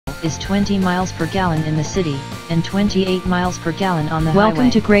is 20 miles per gallon in the city, and 28 miles per gallon on the Welcome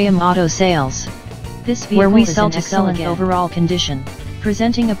highway. to Graham Auto Sales, This vehicle where we is sell in to excellent sell again. overall condition.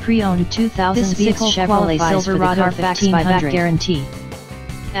 Presenting a pre-owned 2006 vehicle Chevrolet qualifies for the Silverado Carfax buyback 1500 guarantee.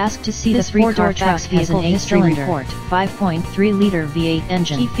 Ask to see This the free four-door Carfax truck has vehicle an history excellent report. 5.3-liter V8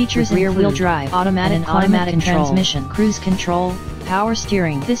 engine. Key features with rear-wheel include drive, automatic automatic control, transmission, cruise control, power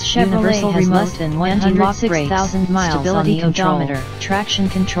steering. This Chevrolet universal has remote, less than anti-lock 106,000 miles on stability the control, odometer, traction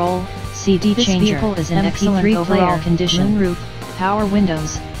control, CD This changer. vehicle is in MP3 excellent player, overall condition. moonroof, power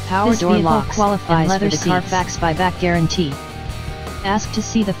windows, power This door vehicle locks, qualifies and leather for the seats. Carfax buyback guarantee. Ask to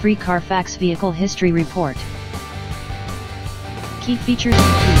see the free Carfax vehicle history report. Key features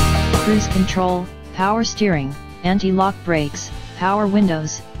include cruise control, power steering, anti-lock brakes, power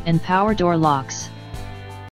windows, and power door locks.